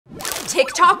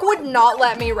TikTok would not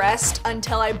let me rest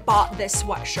until I bought this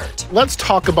sweatshirt. Let's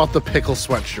talk about the pickle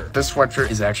sweatshirt. This sweatshirt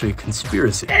is actually a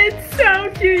conspiracy. It's so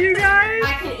cute, you guys.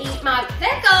 I can eat my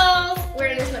pickles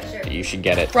wearing this sweatshirt. You should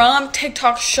get it. From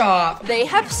TikTok Shop. They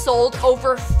have sold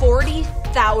over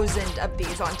 40,000 of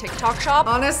these on TikTok Shop.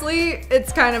 Honestly,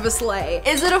 it's kind of a sleigh.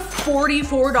 Is it a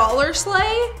 $44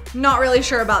 sleigh? Not really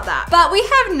sure about that. But we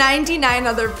have 99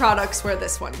 other products where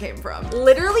this one came from.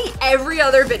 Literally every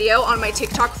other video on my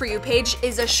TikTok For You page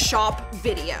is a shop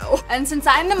video. And since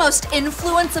I'm the most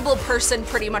influenceable person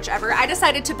pretty much ever, I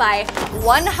decided to buy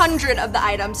 100 of the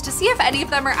items to see if any of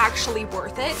them are actually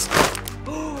worth it.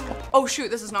 Oh shoot,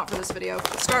 this is not for this video.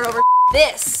 Start over.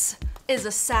 This is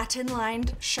a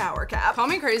satin-lined shower cap. Call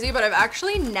me crazy, but I've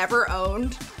actually never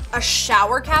owned a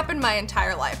shower cap in my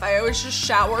entire life. I always just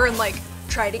shower and like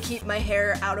try to keep my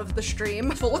hair out of the stream.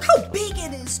 But look how big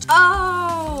it is.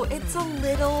 Oh, it's a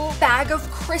little bag of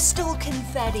crystal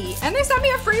confetti. And they sent me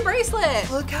a free bracelet.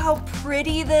 Look how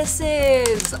pretty this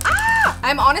is. Ah!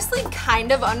 I'm honestly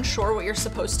kind of unsure what you're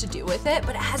supposed to do with it,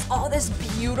 but it has all this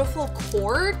beautiful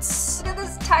quartz. Look at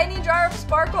this tiny jar of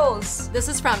sparkles. This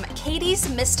is from Katie's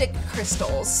Mystic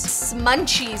Crystals,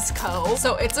 Smunchies Co.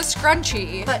 So it's a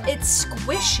scrunchie, but it's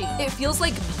squishy. It feels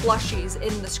like plushies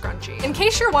in the scrunchie. In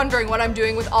case you're wondering what I'm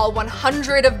doing with all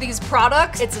 100 of these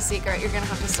products, it's a secret. You're gonna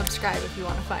have to subscribe if you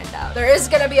wanna find out. There is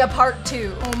gonna be a part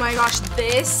 2. Oh my gosh,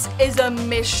 this is a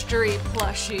mystery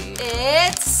plushie.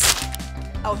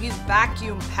 Oh, he's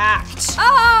vacuum packed.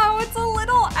 Oh, it's a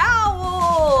little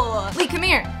owl. Lee, come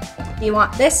here. You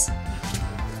want this?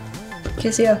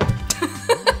 Kiss you.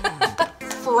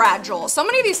 Fragile. So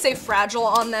many of these say fragile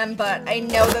on them, but I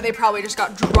know that they probably just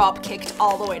got drop kicked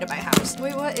all the way to my house.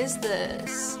 Wait, what is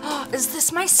this? Is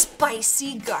this my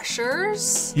spicy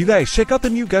gushers? You guys, check out the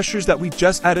new gushers that we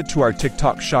just added to our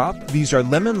TikTok shop. These are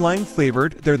lemon lime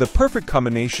flavored. They're the perfect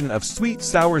combination of sweet,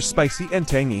 sour, spicy, and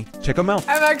tangy. Check them out.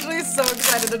 I'm actually so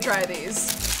excited to try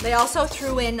these. They also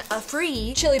threw in a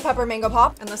free chili pepper mango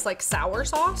pop and this like sour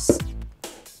sauce.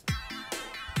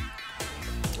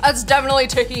 That's definitely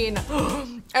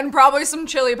tahini. And probably some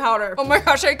chili powder. Oh my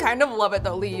gosh, I kind of love it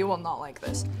though. Lee, you will not like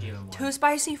this. Too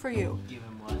spicy for you. Give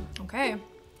him one. Okay,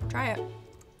 try it.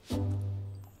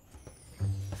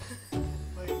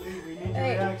 Wait, we need your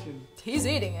reaction. He's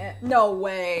eating it. No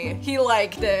way, he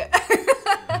liked it.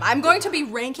 I'm going to be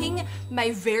ranking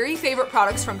my very favorite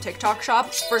products from TikTok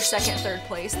Shop for second, third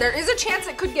place. There is a chance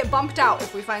it could get bumped out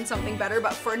if we find something better,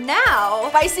 but for now,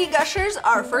 Spicy Gushers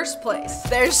are first place.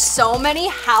 There's so many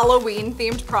Halloween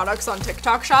themed products on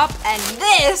TikTok Shop, and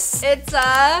this, it's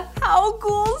a How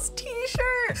Ghouls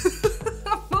t-shirt.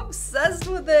 I'm obsessed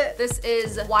with it. This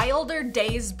is Wilder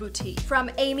Days Boutique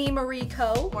from Amy Marie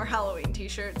Co. More Halloween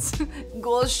t-shirts.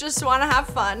 Ghouls just wanna have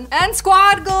fun. And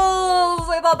Squad Ghouls!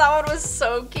 I thought that one was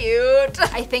so cute.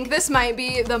 I think this might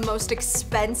be the most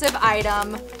expensive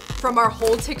item from our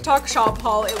whole TikTok Shop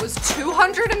haul. It was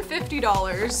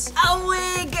 $250. A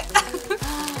wig!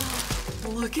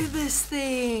 Look at this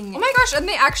thing. Oh my gosh, and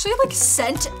they actually like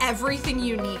sent everything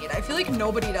you need. I feel like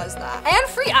nobody does that. And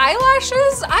free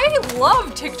eyelashes. I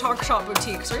love TikTok Shop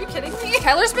boutiques. Are you kidding me?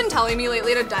 Tyler's been telling me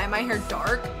lately to dye my hair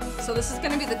dark. So this is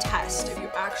gonna be the test if you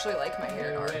actually like my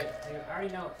hair dark. I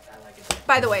already know I like it.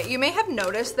 By the way, you may have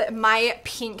noticed that my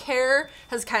pink hair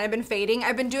has kind of been fading.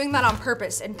 I've been doing that on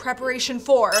purpose in preparation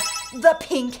for the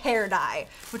pink hair dye,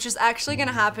 which is actually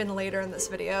gonna happen later in this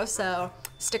video, so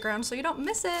stick around so you don't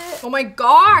miss it. Oh my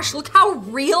gosh, look how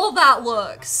real that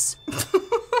looks.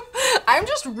 I'm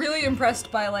just really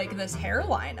impressed by like this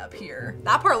hairline up here.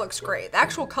 That part looks great. The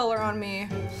actual color on me,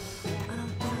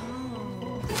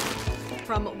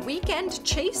 from Weekend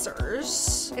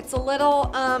Chasers. It's a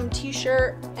little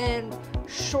t-shirt and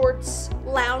shorts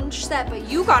lounge set, but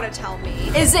you gotta tell me,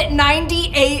 is it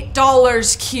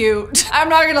 $98 cute? I'm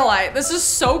not gonna lie, this is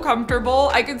so comfortable.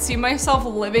 I could see myself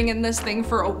living in this thing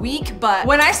for a week, but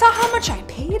when I saw how much I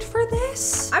paid for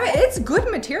this, I mean, it's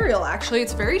good material actually.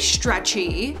 It's very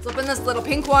stretchy. Let's open this little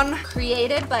pink one,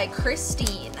 created by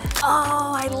Christine.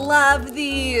 Oh, I love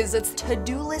these. It's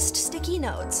to-do list sticky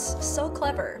notes. So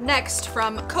clever. Next,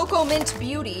 from Cocoa Mint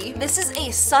Beauty, this is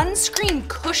a sunscreen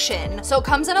cushion. So it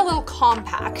comes in a little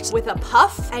compact with a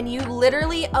puff, and you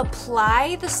literally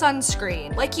apply the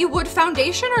sunscreen like you would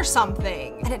foundation or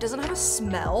something. And it doesn't have a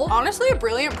smell. Honestly, a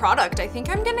brilliant product. I think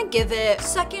I'm gonna give it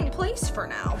second place for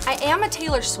now. I am a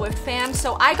Taylor Swift fan,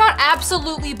 so I got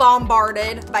absolutely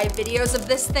bombarded by videos of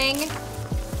this thing.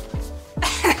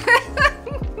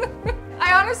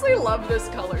 I honestly love this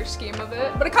color scheme of it,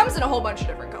 but it comes in a whole bunch of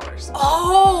different colors.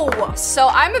 Oh, so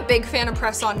I'm a big fan of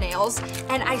press-on nails,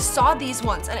 and I saw these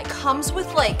ones, and it comes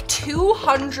with like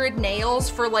 200 nails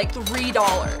for like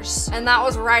 $3, and that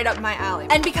was right up my alley.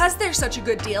 And because they're such a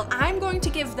good deal, I'm going to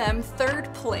give them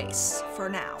 3rd place for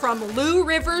now. From Lou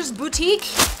Rivers Boutique,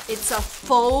 it's a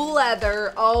faux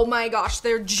leather. Oh my gosh,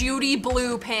 they're Judy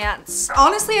blue pants.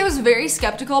 Honestly, I was very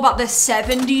skeptical about the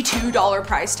 $72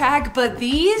 price tag, but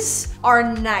these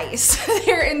are nice.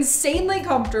 They're insanely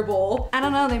comfortable. I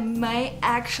don't know, they might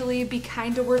actually be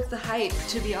kind of worth the hype,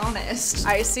 to be honest.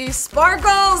 I see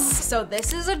sparkles. So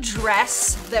this is a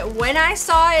dress that when I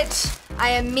saw it,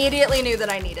 I immediately knew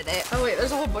that I needed it. Oh wait,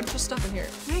 there's a whole bunch of stuff in here.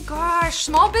 Oh my gosh,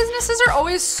 small businesses are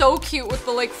always so cute with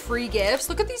the like free gifts.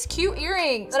 Look at these cute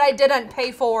earrings that I didn't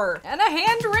pay for. And a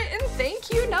handwritten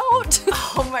thank you note.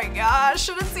 Oh my gosh,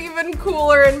 and it's even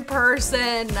cooler in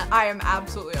person. I am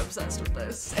absolutely obsessed with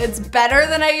this. It's better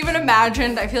than I even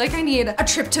imagined. I feel like I need a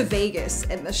trip to Vegas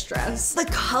in this dress. The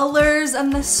colors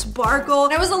and the sparkle.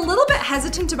 And I was a little bit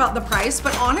hesitant about the price,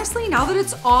 but honestly, now that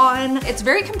it's on, it's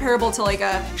very comparable to like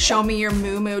a show me your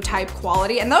moo type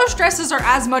quality, and those dresses are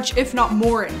as much if not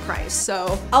more in price,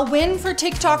 so a win for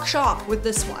TikTok shop with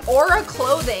this one. Or a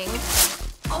clothing.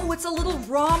 Oh, it's a little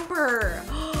romper.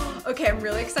 Okay, I'm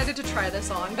really excited to try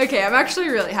this on. Okay, I'm actually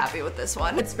really happy with this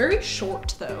one. It's very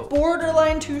short though.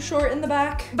 Borderline too short in the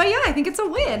back. But yeah, I think it's a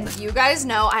win. You guys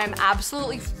know I am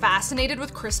absolutely fascinated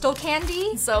with crystal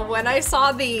candy. So when I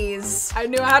saw these, I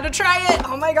knew I had to try it.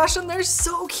 Oh my gosh, and they're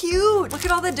so cute. Look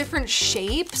at all the different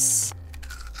shapes.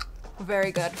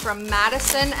 Very good. From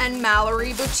Madison and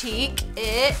Mallory Boutique,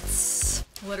 it's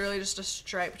literally just a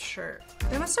striped shirt.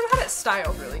 They must have had it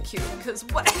styled really cute, because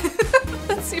what?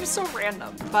 That seems so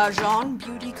random. Bajan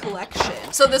Beauty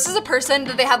Collection. So this is a person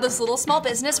that they have this little small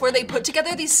business where they put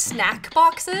together these snack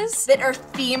boxes that are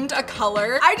themed a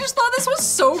color. I just thought this was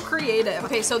so creative.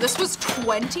 Okay, so this was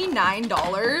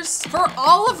 $29 for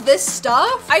all of this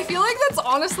stuff. I feel like that's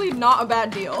honestly not a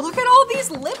bad deal. Look at all these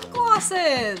lip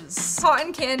glosses.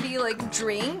 Cotton candy like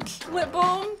drink lip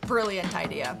balm. Brilliant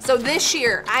idea. So this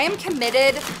year I am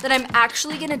committed that I'm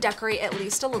actually gonna decorate at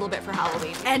least a little bit for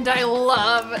Halloween. And I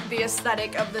love the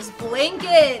aesthetic of this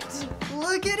blanket.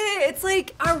 Look at it. It's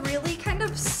like a really kind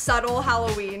of subtle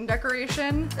Halloween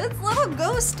decoration. It's little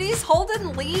ghosties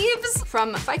holding leaves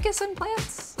from ficus and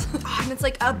plants. And it's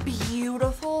like a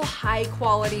beautiful high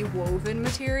quality woven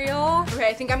material. Okay,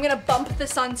 I think I'm gonna bump the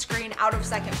sunscreen out of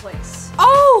 2nd place.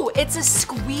 Oh, it's a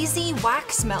squeezy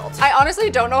wax melt. I honestly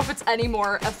don't know if it's any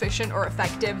more efficient or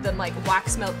effective than like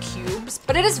wax melt cubes,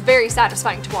 but it is very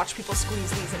satisfying to watch people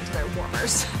squeeze these into their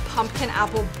warmers. Pumpkin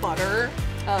apple butter.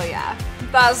 Oh yeah,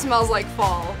 that smells like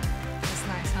fall. That's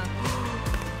nice, huh?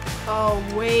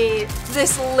 Oh wait,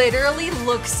 this literally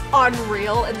looks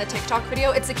unreal in the TikTok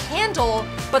video. It's a candle,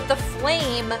 but the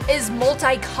flame is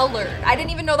multicolored. I didn't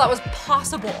even know that was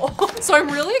possible. So I'm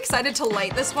really excited to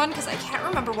light this one because I can't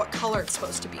remember what color it's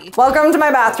supposed to be. Welcome to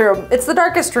my bathroom. It's the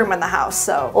darkest room in the house,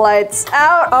 so lights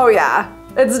out. Oh yeah.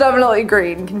 It's definitely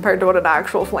green compared to what an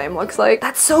actual flame looks like.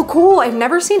 That's so cool. I've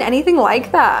never seen anything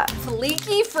like that.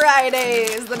 Fleeky Friday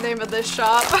is the name of this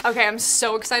shop. Okay, I'm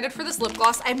so excited for this lip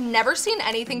gloss. I've never seen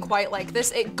anything quite like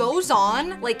this. It goes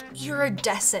on like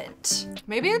iridescent.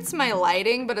 Maybe it's my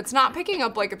lighting, but it's not picking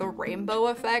up like the rainbow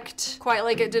effect quite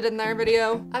like it did in their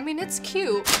video. I mean, it's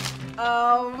cute.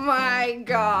 Oh my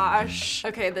gosh.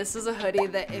 Okay, this is a hoodie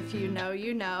that if you know,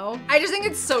 you know. I just think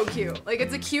it's so cute. Like,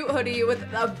 it's a cute hoodie with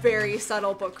a very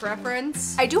subtle book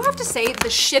reference. I do have to say the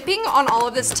shipping on all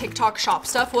of this TikTok shop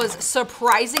stuff was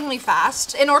surprisingly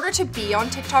fast. In order to be on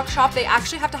TikTok shop, they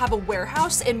actually have to have a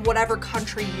warehouse in whatever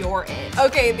country you're in.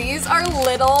 Okay, these are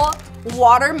little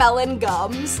watermelon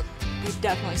gums. They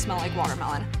definitely smell like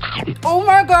watermelon. Oh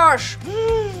my gosh.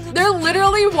 They're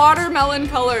literally watermelon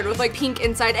colored with like pink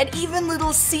inside and even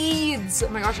little seeds. Oh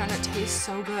my gosh, and it tastes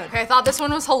so good. Okay, I thought this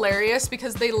one was hilarious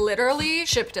because they literally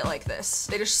shipped it like this.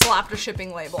 They just slapped a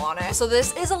shipping label on it. So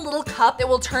this is a little cup that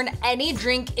will turn any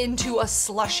drink into a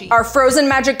slushie. Our frozen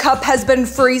magic cup has been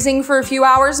freezing for a few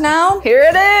hours now. Here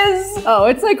it is. Oh,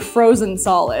 it's like frozen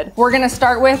solid. We're gonna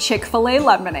start with Chick-fil-A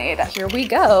lemonade. Here we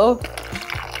go.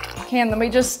 Okay, and then we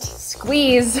just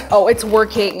squeeze. Oh, it's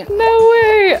working. No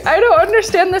way. I don't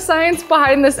understand the science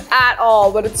behind this at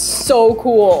all, but it's so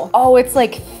cool. Oh, it's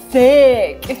like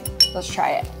thick. Let's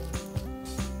try it.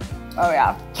 Oh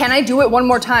yeah. Can I do it one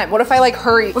more time? What if I like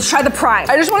hurry? Let's try the prime.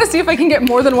 I just want to see if I can get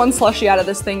more than one slushie out of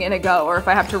this thing in a go, or if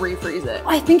I have to refreeze it.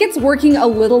 I think it's working a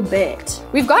little bit.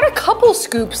 We've got a couple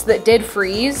scoops that did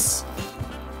freeze.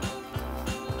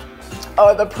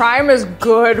 Oh, the Prime is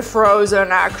good frozen,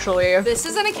 actually. This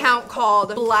is an account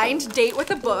called Blind Date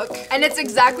with a Book, and it's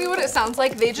exactly what it sounds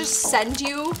like. They just send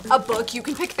you a book. You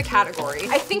can pick the category.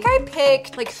 I think I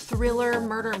picked like thriller,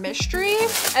 murder, mystery,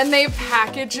 and they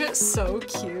package it so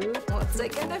cute. What's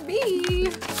it gonna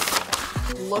be?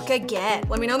 Look again.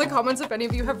 Let me know in the comments if any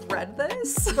of you have read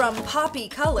this. From Poppy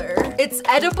Color, it's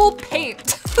edible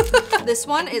paint. This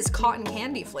one is cotton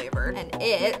candy flavored, and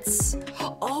it's,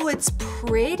 oh, it's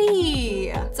pretty.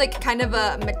 It's like kind of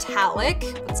a metallic.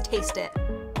 Let's taste it.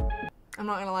 I'm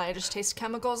not gonna lie, I just taste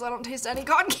chemicals. I don't taste any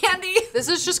cotton candy. This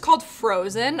is just called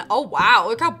Frozen. Oh wow,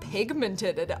 look how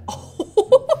pigmented it is.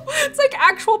 Oh, it's like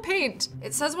actual paint.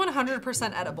 It says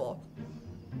 100% edible.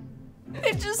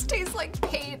 It just tastes like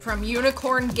paint. From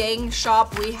Unicorn Gang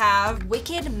Shop, we have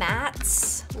Wicked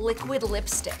Mattes liquid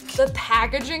lipstick. The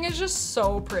packaging is just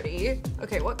so pretty.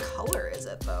 Okay, what color is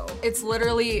it though? It's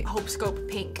literally Hope Scope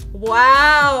pink.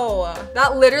 Wow,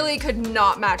 that literally could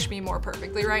not match me more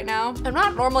perfectly right now. I'm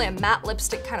not normally a matte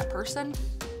lipstick kind of person.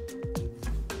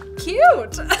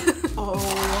 Cute.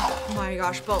 Oh my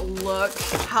gosh, but look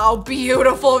how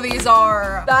beautiful these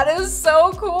are. That is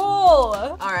so cool.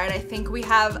 All right, I think we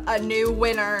have a new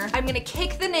winner. I'm gonna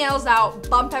kick the nails out,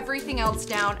 bump everything else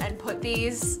down, and put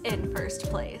these in first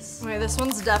place. Okay, this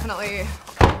one's definitely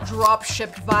drop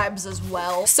shipped vibes as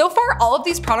well. So far, all of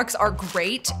these products are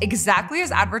great, exactly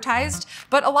as advertised,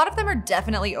 but a lot of them are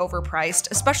definitely overpriced,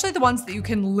 especially the ones that you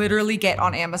can literally get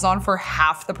on Amazon for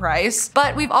half the price.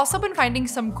 But we've also been finding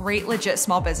some great legit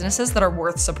small businesses that are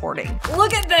worth supporting.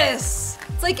 Look at this.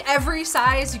 It's like every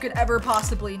size you could ever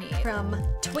possibly need. From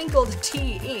Twinkled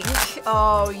Tea Ink.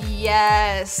 Oh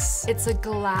yes. It's a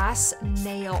glass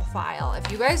nail file.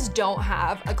 If you guys don't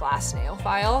have a glass nail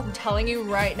file, I'm telling you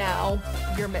right now,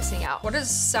 you're missing out. What is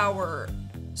sour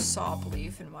sop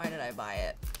leaf and why did I buy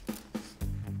it?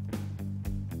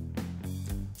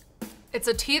 It's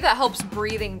a tea that helps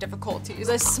breathing difficulties.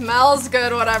 It smells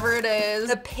good, whatever it is.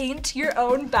 The paint your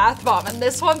own bath bomb. And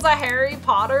this one's a Harry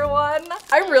Potter one.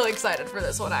 I'm really excited for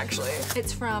this one, actually.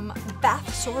 It's from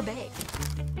Bath Sorbet.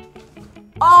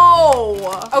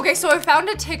 Oh, okay, so I found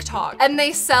a TikTok and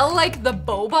they sell like the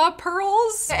boba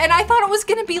pearls and I thought it was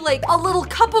gonna be like a little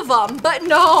cup of them, but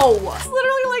no, it's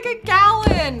literally like a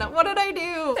gallon. What did I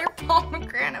do? They're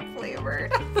pomegranate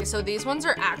flavored. Okay, so these ones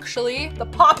are actually the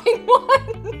popping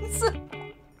ones.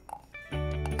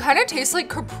 Kind of tastes like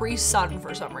Capri Sun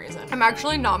for some reason. I'm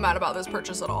actually not mad about this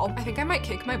purchase at all. I think I might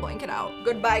kick my blanket out.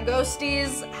 Goodbye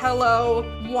ghosties. Hello,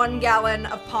 1 gallon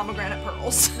of pomegranate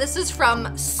pearls. This is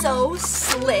from So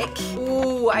Slick.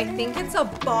 Ooh, I think it's a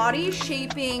body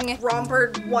shaping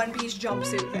romper one-piece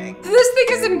jumpsuit thing. This thing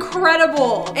is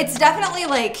incredible. It's definitely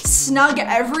like snug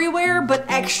everywhere, but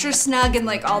extra snug in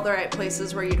like all the right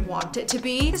places where you'd want it to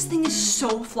be. This thing is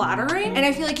so flattering and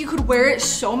I feel like you could wear it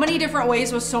so many different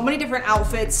ways with so many different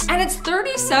outfits. And it's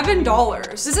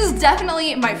 $37. This is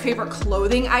definitely my favorite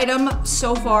clothing item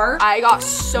so far. I got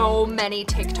so many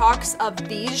TikToks of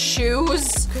these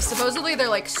shoes because supposedly they're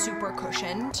like super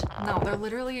cushioned. No, they're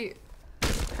literally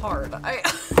hard.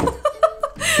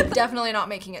 Definitely not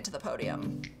making it to the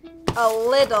podium. A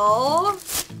little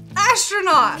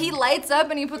astronaut. He lights up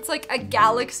and he puts like a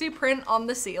galaxy print on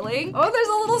the ceiling. Oh, there's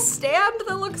a little stand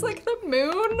that looks like the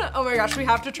moon. Oh my gosh, we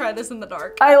have to try this in the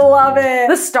dark. I love it.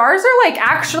 The stars are like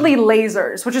actually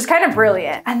lasers, which is kind of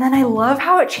brilliant. And then I love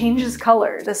how it changes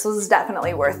colors. This was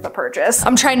definitely worth the purchase.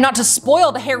 I'm trying not to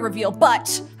spoil the hair reveal,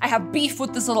 but I have beef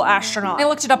with this little astronaut. I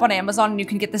looked it up on Amazon and you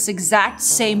can get this exact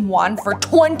same one for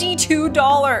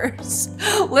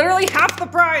 $22. Literally half the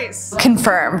price.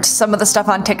 Confirmed. Some of the stuff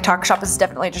on TikTok shop is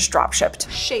definitely just drop shipped.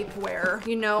 Shapewear.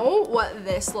 You know what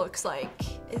this looks like?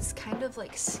 Is kind of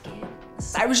like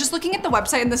Skims. I was just looking at the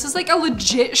website and this is like a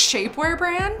legit shapewear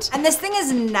brand. And this thing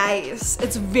is nice.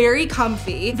 It's very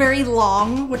comfy, very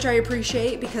long, which I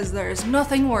appreciate because there's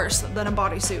nothing worse than a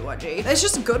bodysuit wedgie. It's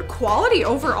just good quality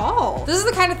overall. This is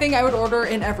the kind of thing I would order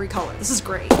in every color. This is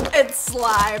great. It's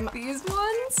slime. These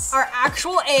ones are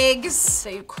actual eggs.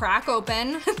 They crack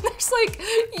open. There's like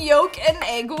yolk and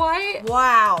egg white.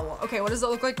 Wow. Okay, what does it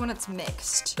look like when it's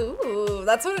mixed? Ooh,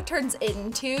 that's what it turns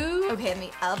into. Okay, and the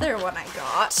other one I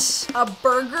got, a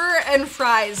burger and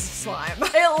fries slime.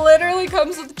 It literally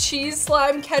comes with cheese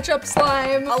slime, ketchup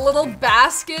slime, a little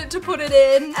basket to put it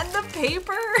in, and the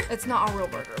paper. It's not a real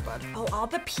burger, bud. Oh, all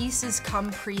the pieces come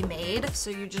pre-made,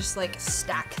 so you just like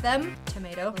stack them.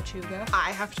 Tomato, lechuga.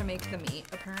 I have to make the meat,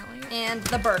 apparently. And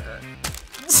the burger.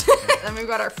 Then we've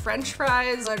got our French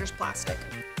fries. They're just plastic.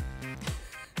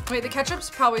 Wait, the ketchup's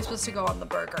probably supposed to go on the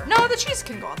burger. No, the cheese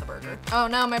can go on the burger. Oh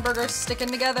no, my burger's sticking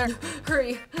together.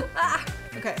 Hurry. Ah.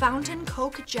 Okay, Fountain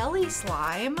Coke jelly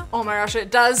slime. Oh my gosh,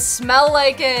 it does smell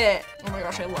like it. Oh my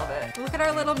gosh, I love it. Look at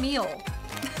our little meal.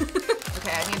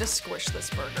 Okay, I need to squish this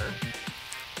burger.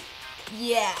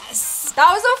 Yes,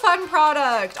 that was a fun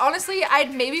product. Honestly,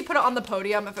 I'd maybe put it on the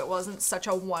podium if it wasn't such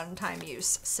a one-time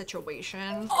use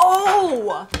situation.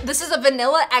 Oh, this is a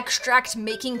vanilla extract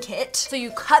making kit. So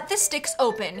you cut the sticks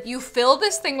open, you fill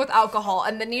this thing with alcohol,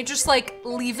 and then you just like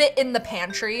leave it in the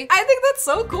pantry. I think that's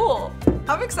so cool.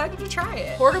 I'm excited to try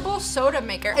it. Portable soda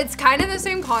maker. It's kind of the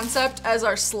same concept as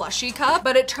our slushy cup,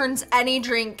 but it turns any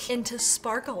drink into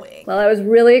sparkling. Well, I was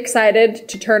really excited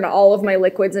to turn all of my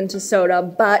liquids into soda,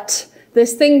 but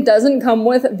this thing doesn't come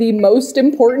with the most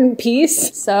important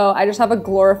piece. So I just have a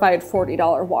glorified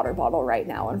 $40 water bottle right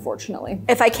now, unfortunately.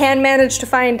 If I can manage to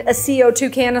find a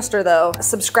CO2 canister though,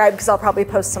 subscribe because I'll probably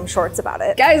post some shorts about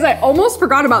it. Guys, I almost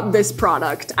forgot about this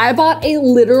product. I bought a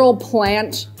literal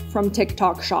plant from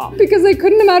TikTok shop because I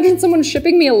couldn't imagine someone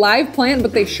shipping me a live plant,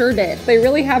 but they sure did. They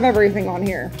really have everything on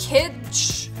here.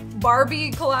 Kids Barbie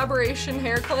collaboration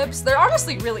hair clips. They're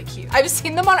honestly really cute. I've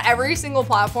seen them on every single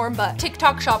platform, but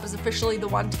TikTok shop is officially the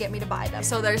one to get me to buy them.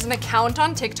 So there's an account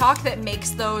on TikTok that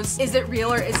makes those, is it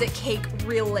real or is it cake,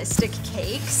 realistic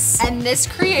cakes? And this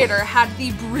creator had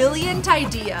the brilliant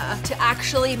idea to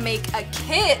actually make a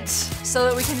kit so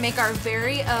that we can make our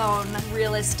very own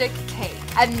realistic cake.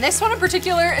 And this one in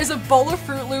particular is a bowl of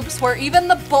Fruit Loops where even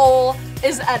the bowl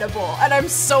is edible, and I'm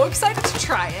so excited to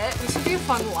try it. This would be a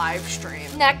fun live stream.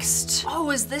 Next,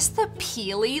 oh, is this the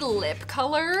Peely lip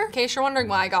color? In case you're wondering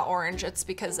why I got orange, it's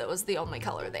because it was the only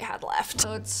color they had left.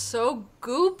 Oh, it's so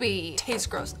goopy. Tastes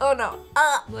gross. Oh no.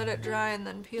 Let it dry and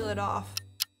then peel it off.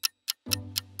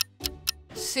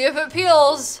 See if it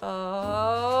peels.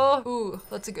 Oh, ooh,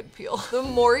 that's a good peel. The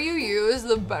more you use,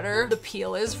 the better the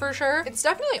peel is for sure. It's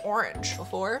definitely orange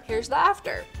before. Here's the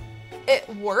after. It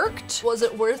worked. Was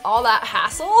it worth all that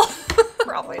hassle?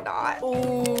 Probably not.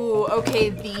 Ooh, okay,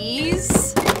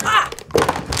 these.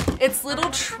 It's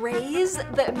little trays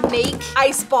that make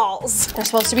ice balls. They're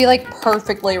supposed to be like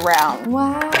perfectly round.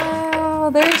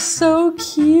 Wow, they're so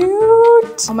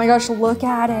cute. Oh my gosh, look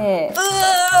at it.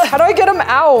 Ugh, how do I get them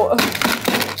out?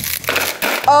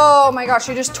 Oh my gosh,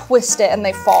 you just twist it and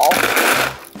they fall.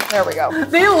 There we go.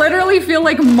 They literally feel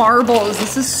like marbles.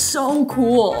 This is so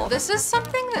cool. This is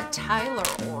something that Tyler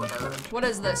ordered. What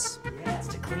is this? Yeah, it's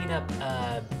to clean up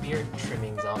beard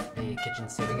trimmings off the kitchen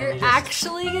sink. You're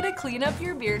actually gonna clean up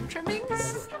your beard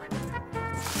trimmings?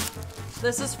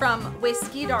 This is from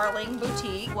Whiskey Darling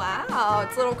Boutique. Wow,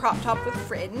 it's a little crop top with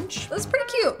fringe. That's pretty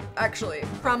cute, actually.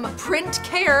 From Print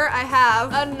Care, I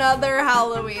have another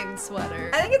Halloween sweater.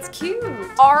 I think it's cute.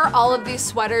 Are all of these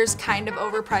sweaters kind of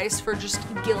overpriced for just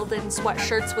Gildan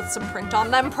sweatshirts with some print on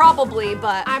them? Probably,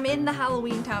 but I'm in the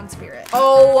Halloween town spirit.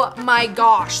 Oh my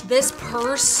gosh, this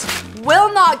purse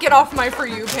will not get off my For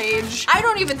You page. I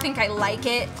don't even think I like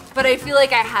it, but I feel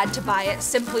like I had to buy it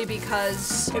simply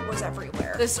because it was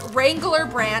everywhere. This Wrangler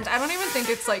brand, I don't even think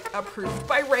it's like approved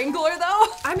by Wrangler though.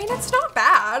 I mean, it's not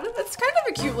bad. It's kind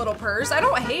of a cute little purse. I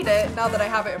don't hate it now that I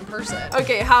have it in person.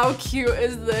 Okay, how cute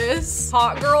is this?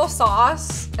 Hot girl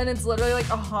sauce, and it's literally like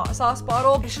a hot sauce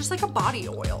bottle. It's just like a body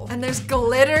oil, and there's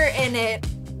glitter in it.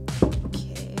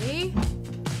 Okay.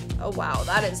 Oh wow,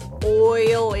 that is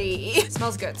oily. It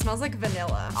smells good, it smells like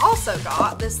vanilla. Also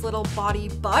got this little body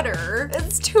butter.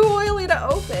 It's too oily to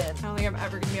open. I don't think I'm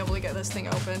ever gonna be able to get this thing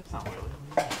open.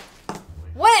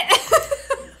 What?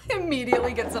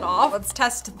 Immediately gets it off. Let's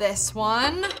test this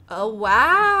one. Oh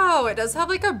wow, it does have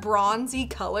like a bronzy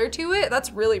color to it.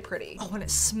 That's really pretty. Oh, and it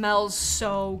smells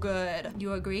so good.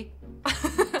 You agree?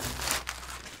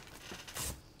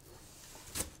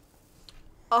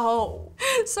 Oh,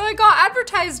 so I got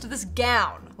advertised this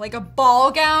gown, like a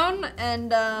ball gown,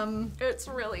 and it's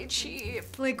really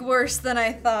cheap. Like worse than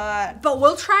I thought, but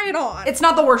we'll try it on. It's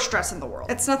not the worst dress in the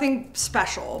world. It's nothing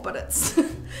special, but it's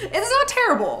not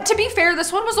terrible. To be fair,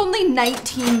 this one was only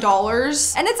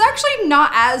 $19, and it's actually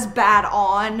not as bad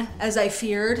on as I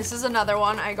feared. This is another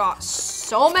one I got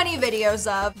so many videos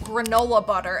of. Granola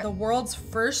butter, the world's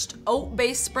first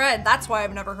oat-based spread. That's why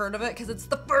I've never heard of it, because it's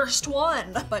the first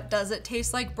one. But does it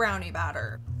taste like brownie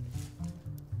batter?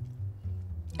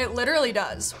 It literally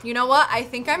does. You know what? I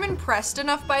think I'm impressed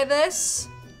enough by this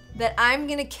that I'm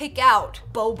gonna kick out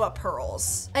boba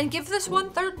pearls and give this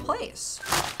one third place.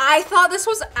 I thought this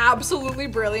was absolutely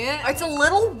brilliant. It's a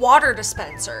little water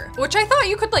dispenser, which I thought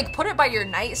you could like put it by your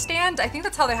nightstand. I think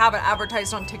that's how they have it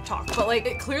advertised on TikTok, but like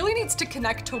it clearly needs to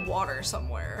connect to water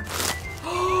somewhere.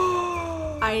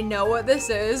 I know what this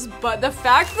is, but the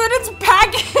fact that it's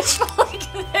packaged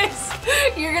like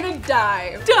this, you're gonna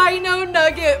die. Dino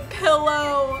Nugget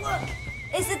pillow. Look,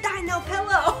 it's a dino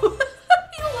pillow.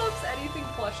 do you think,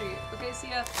 plushie? Okay, see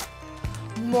ya.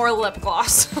 More lip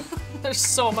gloss. There's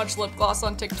so much lip gloss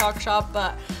on TikTok Shop,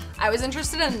 but I was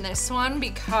interested in this one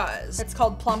because it's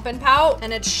called Plump and Pout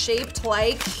and it's shaped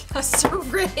like a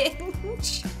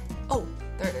syringe. Oh,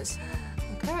 there it is.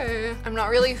 Okay. I'm not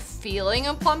really feeling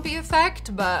a plumpy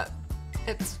effect, but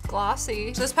it's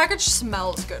glossy. So this package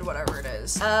smells good, whatever it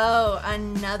is. Oh,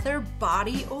 another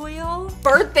body oil.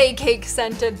 Birthday cake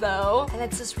scented though. And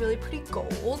it's this really pretty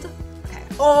gold. Okay.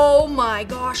 Oh my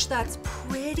gosh, that's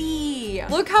pretty.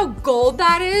 Look how gold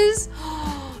that is.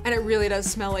 And it really does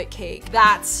smell like cake.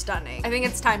 That's stunning. I think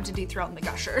it's time to dethrone the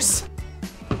gushers.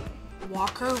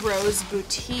 Walker Rose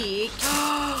Boutique.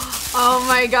 Oh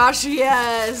my gosh,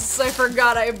 yes. I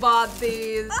forgot I bought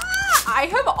these. I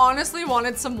have honestly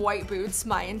wanted some white boots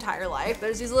my entire life.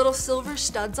 There's these little silver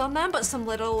studs on them, but some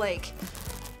little like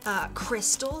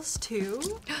crystals too.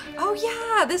 Oh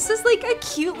yeah, this is like a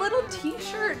cute little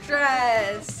t-shirt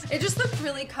dress. It just looked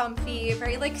really comfy,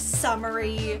 very like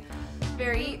summery,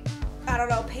 very, I don't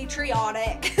know,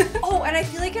 patriotic. Oh, and I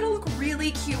feel like it'll look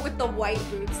really cute with the white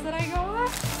boots that I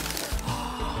got.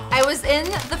 I was in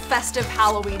the festive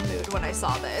Halloween mood when I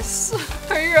saw this.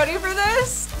 Are you ready for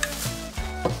this?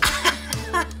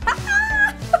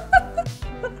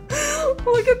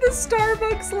 Look at the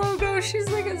Starbucks logo. She's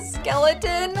like a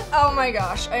skeleton. Oh my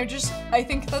gosh. I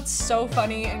think that's so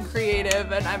funny and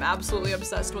creative and I'm absolutely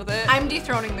obsessed with it. I'm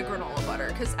dethroning the granola butter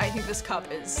because I think this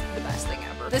cup is the best thing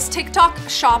ever. This TikTok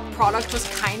Shop product was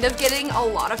kind of getting a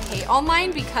lot of hate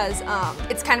online because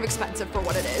it's kind of expensive for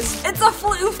what it is. It's a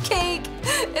floof cake.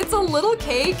 It's a little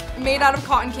cake made out of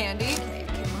cotton candy. Okay,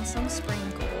 came with some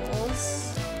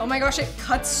sprinkles. Oh my gosh, it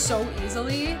cuts so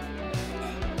easily.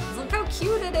 Look how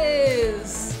cute it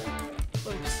is.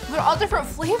 Oops. They're all different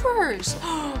flavors.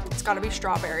 It's gotta be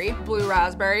strawberry, blue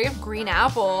raspberry, green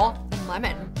apple, and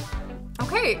lemon.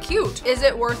 Okay, cute. Is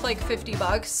it worth like 50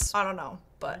 bucks? I don't know,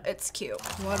 but it's cute.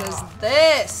 What is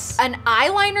this? An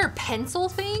eyeliner pencil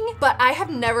thing, but I have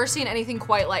never seen anything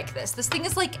quite like this. This thing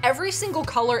is like every single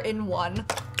color in one.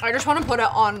 I just wanna put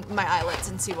it on my eyelids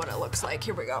and see what it looks like.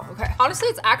 Here we go, okay. Honestly,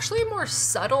 it's actually more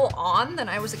subtle on than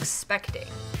I was expecting.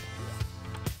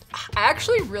 I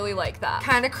actually really like that.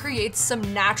 Kind of creates some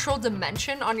natural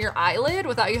dimension on your eyelid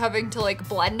without you having to like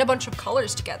blend a bunch of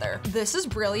colors together. This is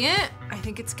brilliant. I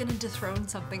think it's gonna dethrone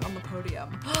something on the podium.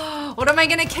 What am I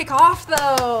gonna kick off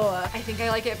though? I think I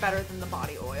like it better than the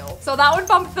body oil. So that would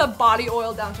bump the body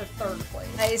oil down to 3rd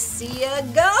place. I see a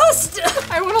ghost.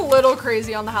 I went a little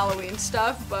crazy on the Halloween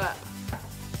stuff, but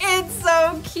it's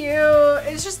so cute.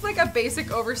 It's just like a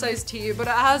basic oversized tee, but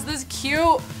it has this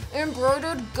cute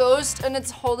embroidered ghost and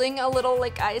it's holding a little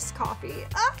like iced coffee.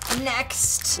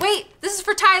 Next. Wait, this is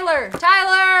for Tyler.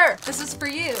 Tyler, this is for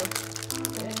you.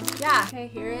 Yeah, okay,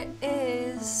 here it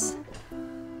is.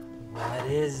 What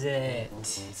is it?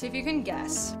 See if you can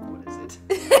guess. What is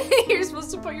it? You're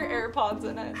supposed to put your AirPods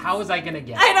in it. How was I gonna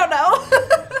guess? I don't know.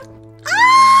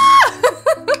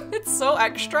 It's so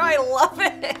extra, I love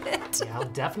it. Yeah, I'll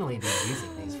definitely be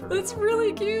using these for That's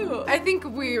really cute. I think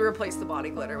we replaced the body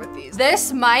glitter with these.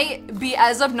 This might be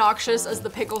as obnoxious as the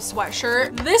pickle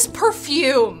sweatshirt. This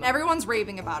perfume, everyone's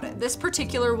raving about it. This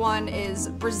particular one is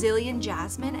Brazilian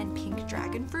jasmine and pink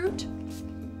dragon fruit.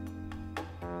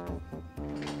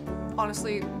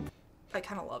 Honestly, I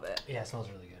kind of love it. Yeah, it smells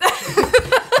really good.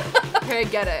 Okay, I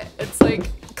get it. It's like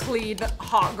clean,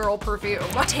 hot girl perfume.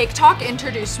 TikTok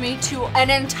introduced me to an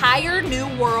entire new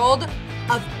world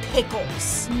of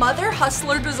pickles. Mother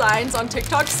Hustler Designs on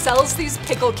TikTok sells these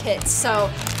pickle kits. So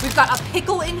we've got a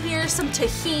pickle in here, some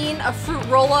tahini, a fruit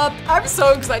roll-up. I'm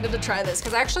so excited to try this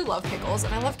because I actually love pickles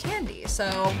and I love candy. So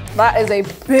that is a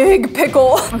big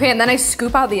pickle. Okay, and then I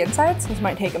scoop out the insides. This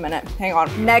might take a minute. Hang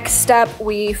on. Next step,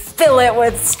 we fill it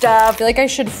with stuff. I feel like I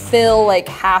should fill like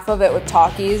half of it with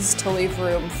Takis to leave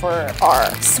room for our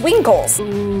swinkles.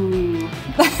 Ooh.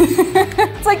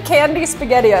 It's like candy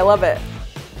spaghetti. I love it.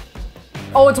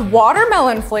 Oh, it's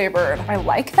watermelon flavored. I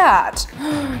like that.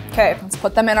 Okay, let's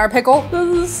put them in our pickle.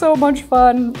 This is so much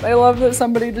fun. I love that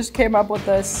somebody just came up with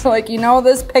this. Like, you know,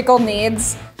 this pickle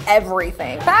needs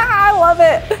everything. Ah, I love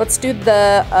it. Let's do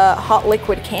the hot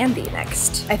liquid candy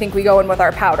next. I think we go in with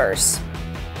our powders.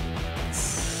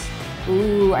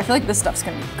 Ooh, I feel like this stuff's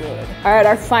gonna be good. All right,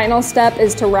 our final step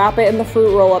is to wrap it in the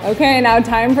fruit roll-up. Okay, now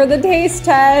time for the taste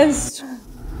test.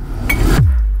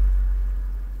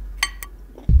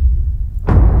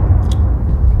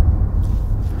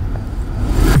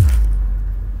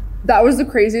 That was the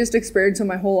craziest experience of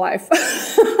my whole life.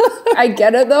 I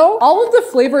get it though. All of the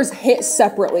flavors hit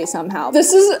separately somehow.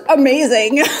 This is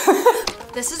amazing.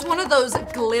 This is one of those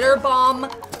glitter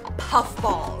bomb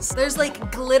puffballs. There's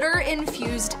like glitter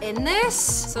infused in this.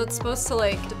 So it's supposed to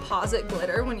like deposit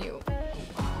glitter when you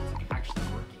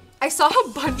I saw a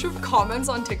bunch of comments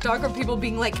on TikTok of people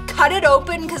being like, cut it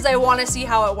open because I want to see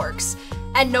how it works.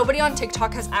 And nobody on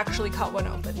TikTok has actually cut one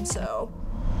open, so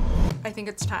I think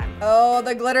it's time. Oh,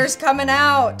 the glitter's coming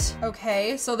out.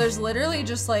 Okay, so there's literally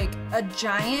just like a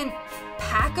giant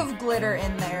pack of glitter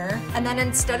in there. And then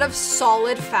instead of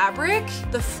solid fabric,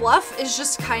 the fluff is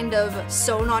just kind of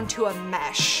sewn onto a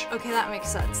mesh. Okay, that makes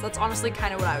sense. That's honestly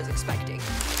kind of what I was expecting.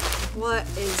 What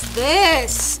is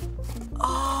this?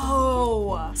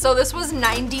 Oh, so this was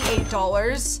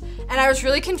 $98 and I was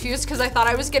really confused because I thought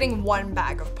I was getting one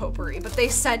bag of potpourri, but they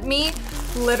sent me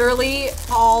literally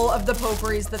all of the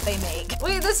potpourris that they make.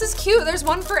 Wait, this is cute. There's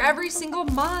one for every single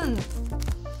month.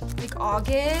 Like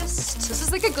August. This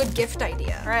is like a good gift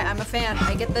idea. All right, I'm a fan.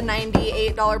 I get the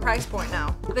 $98 price point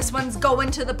now. This one's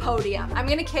going to the podium. I'm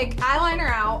gonna kick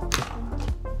eyeliner out.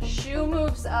 Shoe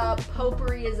moves up,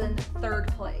 potpourri is in third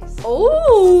place.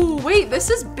 Oh, wait, this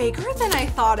is bigger than I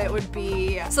thought it would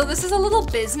be. So this is a little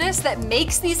business that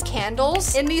makes these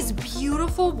candles in these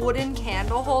beautiful wooden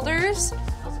candle holders.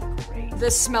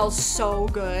 This smells so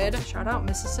good. Shout out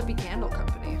Mississippi Candle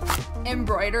Company.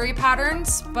 Embroidery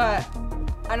patterns, but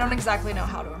I don't exactly know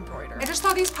how to embroider. I just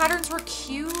thought these patterns were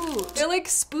cute. They're like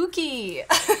spooky.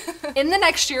 In the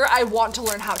next year, I want to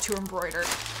learn how to embroider.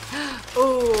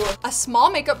 Oh, a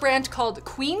small makeup brand called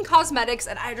Queen Cosmetics,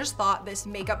 and I just thought this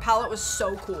makeup palette was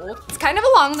so cool. It's kind of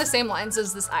along the same lines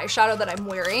as this eyeshadow that I'm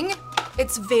wearing.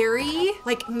 It's very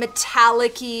like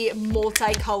metallic-y,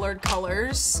 multicolored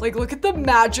colors. Like look at the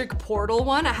Magic Portal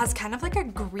one. It has kind of like a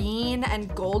green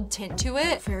and gold tint to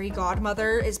it. Fairy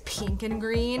Godmother is pink and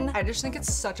green. I just think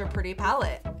it's such a pretty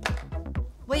palette.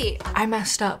 Wait, I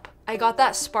messed up. I got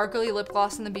that sparkly lip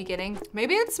gloss in the beginning.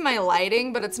 Maybe it's my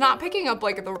lighting, but it's not picking up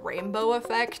like the rainbow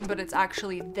effect, but it's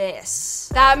actually this.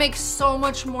 That makes so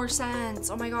much more sense.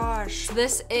 Oh my gosh.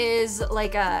 This is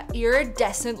like a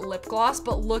iridescent lip gloss,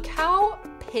 but look how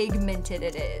pigmented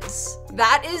it is.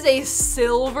 That is a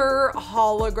silver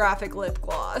holographic lip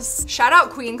gloss. Shout out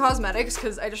Queen Cosmetics,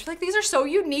 because I just feel like these are so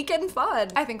unique and fun.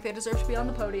 I think they deserve to be on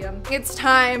the podium. It's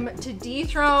time to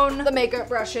dethrone the makeup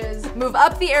brushes, move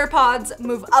up the AirPods,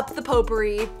 move up the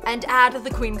potpourri, and add the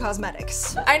Queen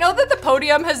Cosmetics. I know that the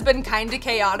podium has been kind of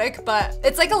chaotic, but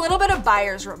it's like a little bit of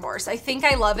buyer's remorse. I think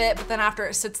I love it, but then after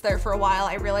it sits there for a while,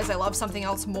 I realize I love something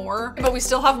else more. But we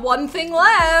still have one thing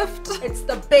left. It's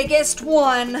the biggest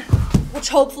one, which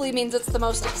hopefully means it's the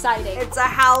most exciting. It's a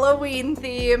Halloween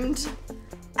themed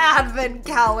advent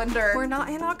calendar. We're not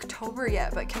in October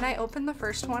yet, but can I open the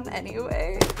first one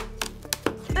anyway?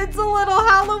 It's a little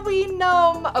Halloween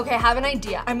gnome. Okay, I have an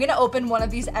idea. I'm gonna open one of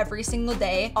these every single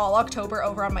day, all October,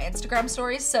 over on my Instagram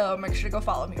stories, so make sure to go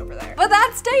follow me over there. But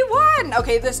that's day one.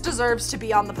 Okay, this deserves to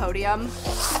be on the podium.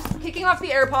 Kicking off the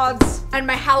AirPods, and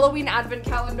my Halloween advent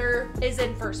calendar is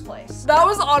in first place. That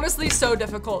was honestly so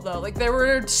difficult though. Like there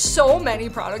were so many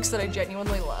products that I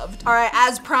genuinely loved. All right,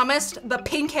 as promised, the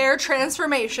pink hair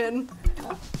transformation.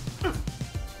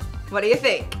 What do you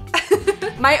think?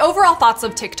 My overall thoughts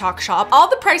of TikTok Shop, all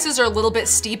the prices are a little bit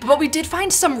steep, but we did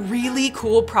find some really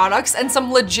cool products and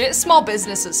some legit small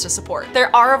businesses to support.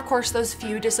 There are of course those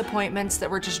few disappointments that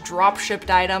were just drop shipped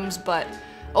items, but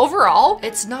overall,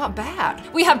 it's not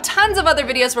bad. We have tons of other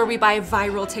videos where we buy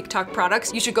viral TikTok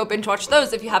products. You should go binge watch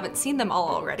those if you haven't seen them all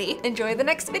already. Enjoy the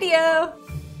next video.